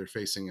 Obviously, they're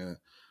facing a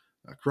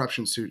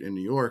corruption suit in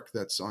New York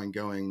that's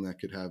ongoing that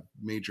could have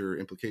major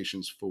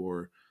implications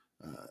for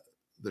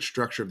the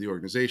structure of the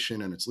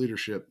organization and its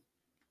leadership.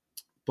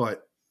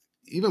 But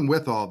even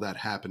with all that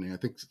happening, I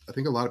think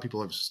a lot of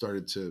people have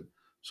started to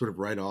sort of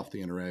write off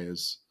the NRA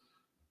as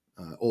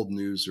old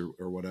news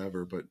or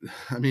whatever. But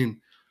I mean,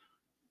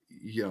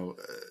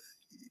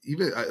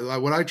 even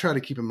what I try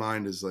to keep in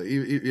mind is like,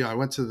 I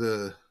went to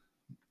the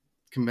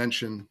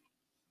convention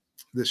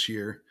this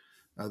year,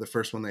 the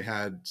first one they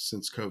had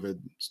since COVID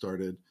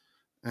started,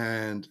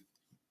 and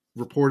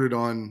reported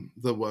on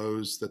the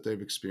woes that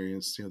they've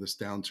experienced. This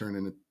downturn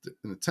in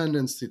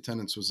attendance. The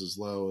attendance was as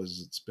low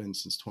as it's been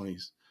since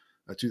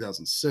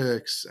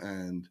 2006,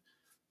 and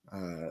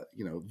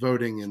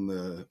voting in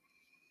the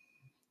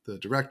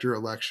director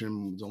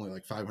election was only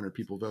like 500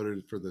 people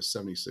voted for the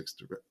 76th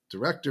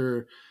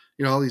director.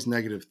 All these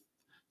negative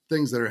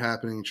things that are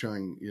happening,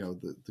 showing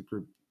the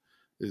group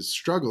is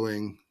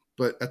struggling.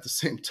 But at the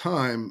same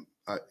time,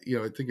 I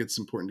think it's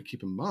important to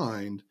keep in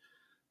mind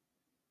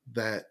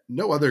that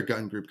no other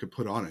gun group could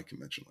put on a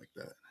convention like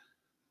that.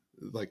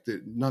 Like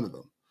none of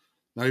them,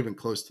 not even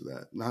close to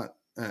that. Not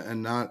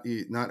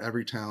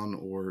Everytown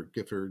or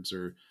Giffords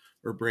or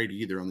Brady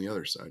either on the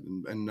other side,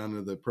 and none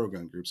of the pro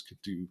gun groups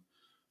could do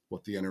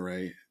what the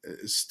NRA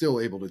is still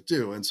able to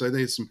do. And so I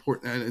think it's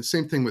important. And the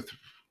same thing with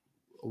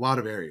a lot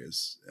of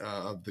areas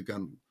of the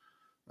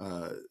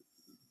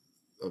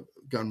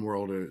gun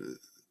world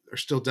are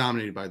still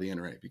dominated by the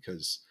NRA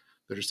because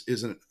there just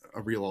isn't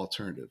a real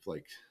alternative.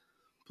 Like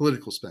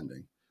political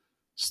spending,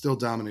 still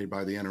dominated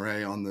by the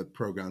NRA on the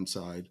pro-gun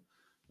side.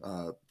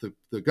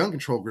 The gun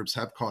control groups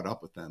have caught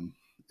up with them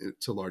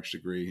to a large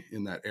degree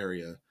in that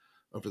area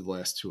over the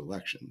last two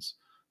elections,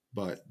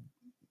 but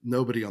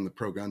nobody on the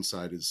pro-gun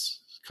side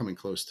is coming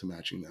close to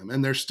matching them,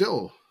 and they're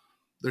still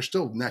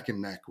neck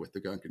and neck with the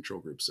gun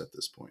control groups at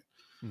this point.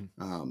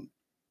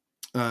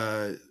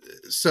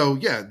 So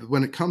yeah,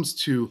 when it comes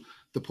to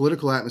the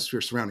political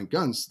atmosphere surrounding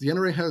guns, the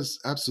NRA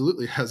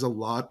absolutely has a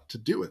lot to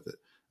do with it,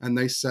 and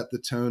they set the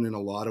tone in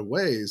a lot of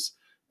ways.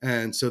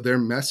 And so their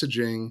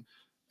messaging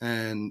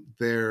and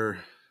their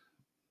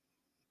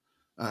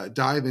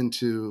dive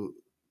into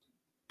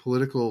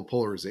political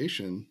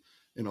polarization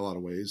in a lot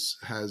of ways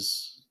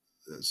has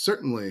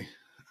certainly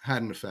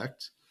had an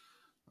effect,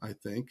 I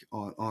think,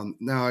 on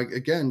now,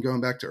 again,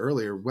 going back to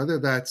earlier, whether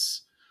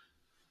that's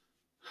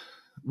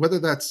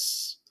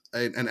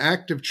an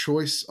active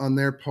choice on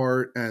their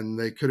part and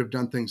they could have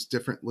done things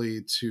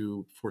differently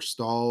to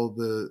forestall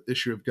the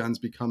issue of guns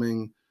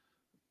becoming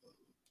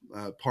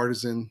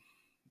partisan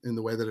in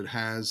the way that it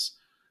has,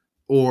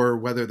 or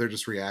whether they're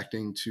just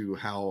reacting to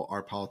how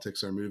our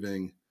politics are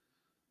moving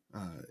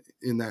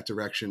in that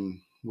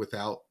direction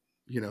without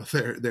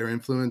their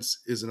influence,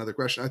 is another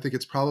question. I think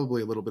it's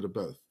probably a little bit of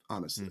both,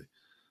 honestly.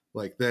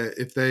 Like that,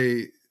 if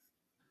they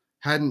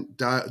hadn't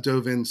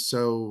dove in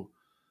so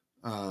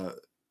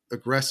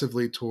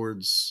aggressively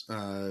towards,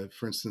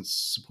 for instance,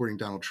 supporting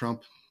Donald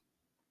Trump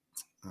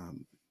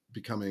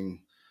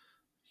becoming,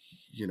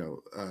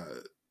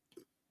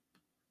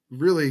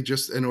 really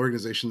just an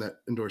organization that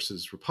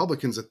endorses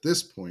Republicans at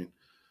this point,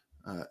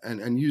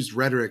 and used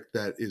rhetoric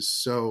that is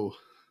so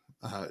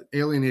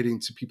alienating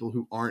to people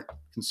who aren't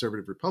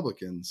conservative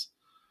Republicans,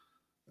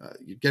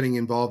 getting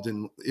involved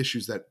in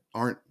issues that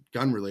aren't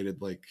gun related,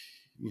 like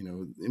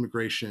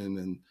immigration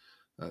and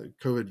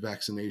COVID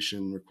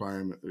vaccination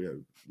requirement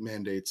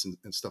mandates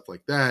and stuff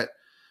like that.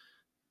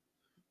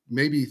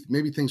 Maybe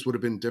things would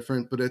have been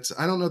different, but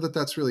I don't know that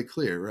that's really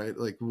clear, right?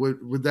 Like,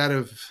 would that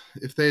have,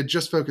 if they had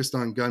just focused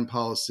on gun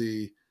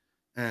policy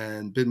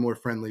and been more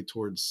friendly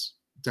towards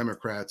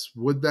Democrats,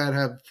 would that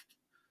have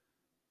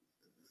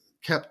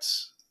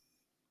kept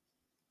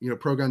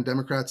pro-gun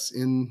Democrats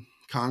in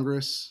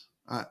Congress?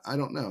 I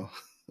don't know.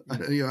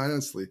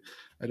 Honestly,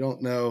 I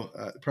don't know.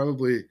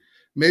 Probably,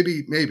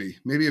 maybe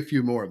a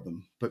few more of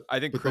them, but I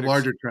think the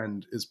larger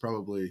trend is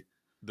probably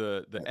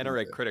the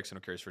NRA critics, and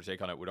I'm curious for your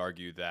take on it, would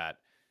argue that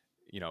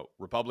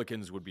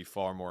Republicans would be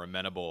far more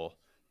amenable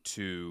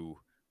to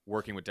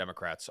working with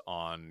Democrats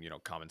on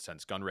common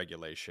sense gun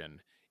regulation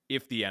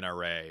if the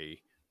NRA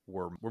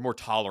were more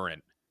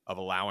tolerant of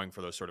allowing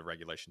for those sort of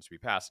regulations to be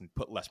passed and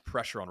put less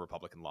pressure on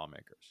Republican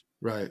lawmakers.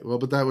 Right. Well,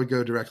 but that would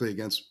go directly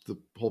against the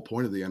whole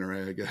point of the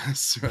NRA, I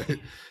guess. Right.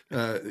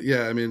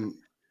 Yeah. I mean,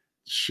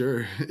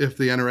 sure, if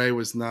the NRA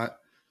was not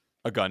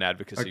a gun a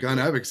advocacy gun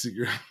group. advocacy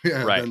group,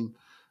 yeah, Right. then,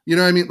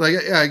 I mean, like,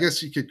 yeah, I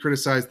guess you could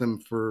criticize them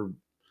for,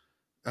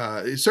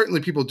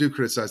 certainly people do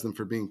criticize them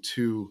for being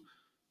too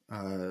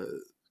uh,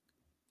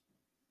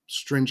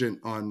 stringent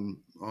on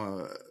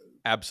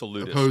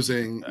Absolutist, you could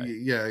opposing. say.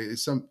 Yeah,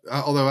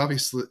 although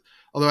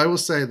I will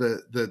say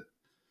that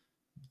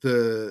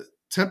the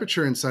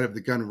temperature inside of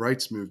the gun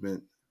rights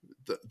movement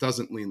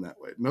doesn't lean that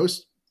way.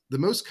 The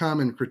most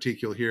common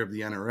critique you'll hear of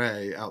the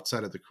NRA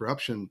outside of the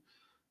corruption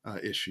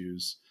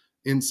issues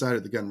inside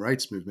of the gun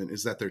rights movement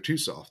is that they're too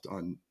soft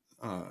on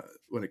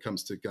when it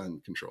comes to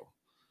gun control.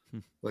 Hmm.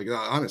 Like,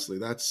 honestly,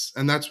 that's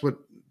what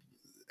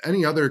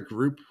any other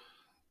group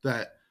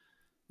that,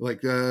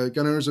 like, Gun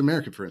Owners of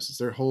America, for instance,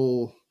 their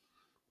whole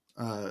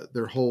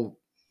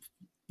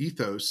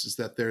ethos is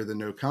that they're the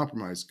no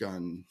compromise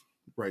gun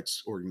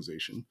rights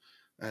organization.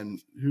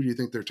 And who do you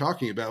think they're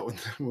talking about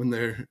when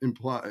they're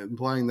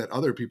implying that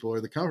other people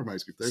are the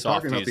compromise group? They're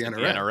talking about Softies the at the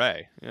NRA.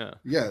 NRA. Yeah.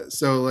 Yeah.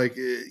 So, like,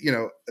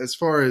 as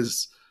far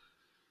as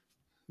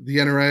the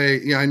NRA,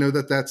 yeah, I know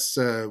that that's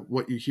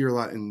what you hear a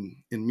lot in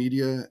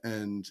media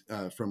and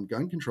from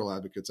gun control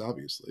advocates.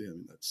 Obviously, I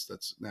mean,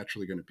 that's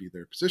naturally going to be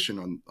their position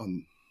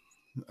on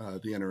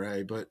the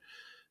NRA.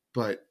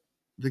 But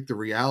I think the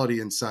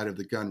reality inside of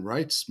the gun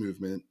rights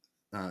movement,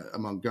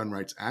 among gun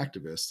rights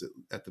activists,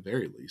 at the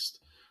very least,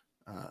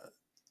 uh,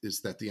 is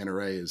that the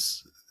NRA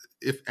is,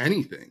 if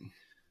anything,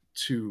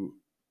 too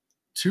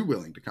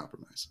willing to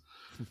compromise.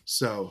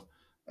 So,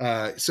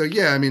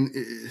 yeah, I mean,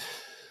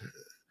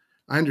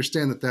 I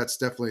understand that that's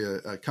definitely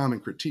a common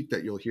critique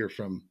that you'll hear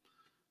from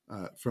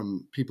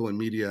people in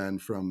media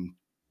and from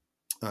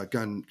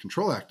gun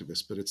control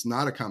activists, but it's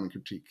not a common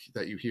critique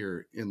that you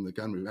hear in the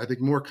gun movement. I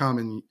think more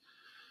common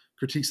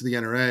critiques of the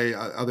NRA,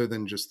 other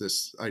than just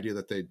this idea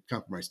that they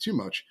compromise too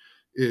much,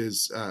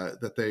 is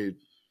that they,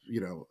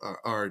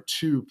 are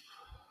too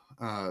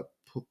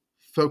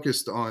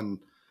focused on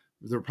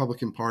the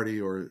Republican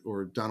Party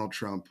or Donald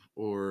Trump,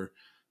 or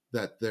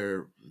that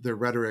their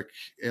rhetoric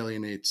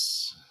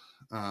alienates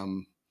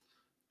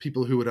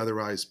people who would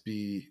otherwise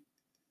be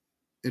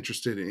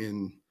interested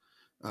in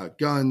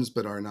guns,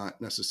 but are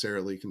not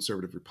necessarily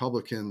conservative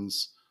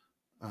Republicans.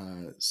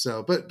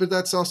 But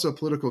that's also a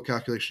political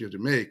calculation you have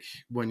to make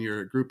when you're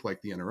a group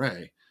like the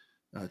NRA,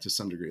 to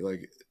some degree.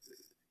 Like,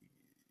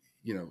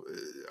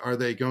 are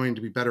they going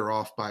to be better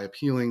off by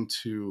appealing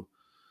to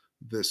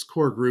this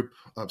core group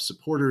of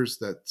supporters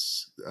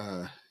that's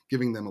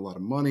giving them a lot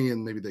of money,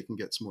 and maybe they can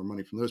get some more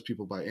money from those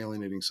people by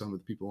alienating some of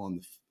the people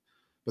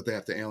but they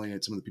have to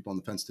alienate some of the people on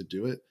the fence to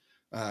do it,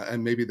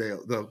 and maybe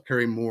they'll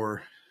carry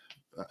more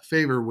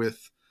favor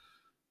with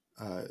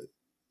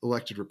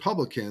elected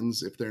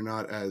Republicans if they're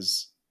not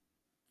as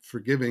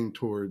forgiving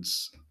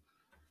towards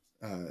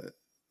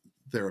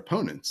their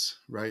opponents,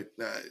 right?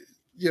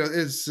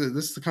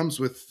 This comes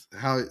with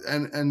how,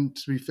 and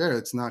to be fair,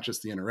 it's not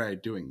just the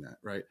NRA doing that,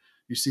 right?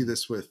 You see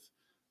this with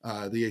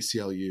the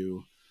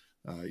ACLU.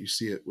 You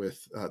see it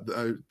with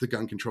the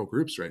gun control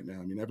groups right now.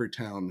 I mean, every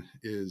town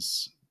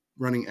is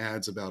running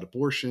ads about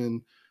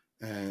abortion,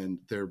 and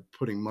they're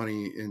putting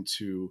money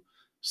into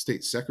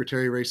state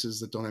secretary races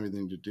that don't have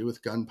anything to do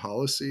with gun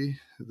policy.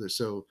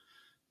 So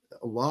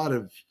a lot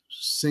of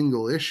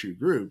single issue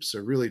groups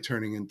are really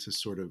turning into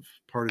sort of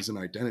partisan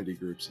identity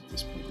groups at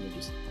this point. They're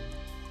just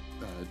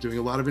doing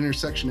a lot of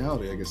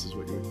intersectionality, I guess is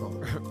what you would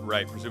call it.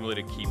 Right, presumably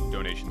to keep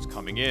donations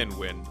coming in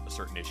when a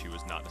certain issue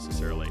is not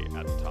necessarily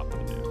at the top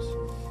of the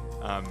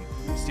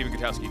news. Stephen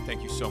Gutowski,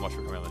 thank you so much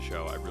for coming on the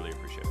show. I really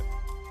appreciate it.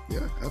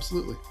 Yeah,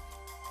 absolutely.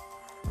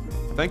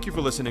 Thank you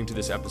for listening to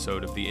this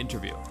episode of The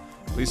Interview.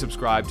 Please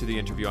subscribe to The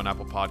Interview on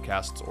Apple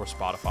Podcasts or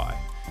Spotify,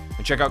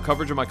 and check out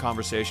coverage of my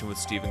conversation with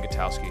Stephen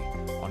Gutowski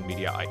on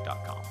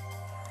Mediaite.com.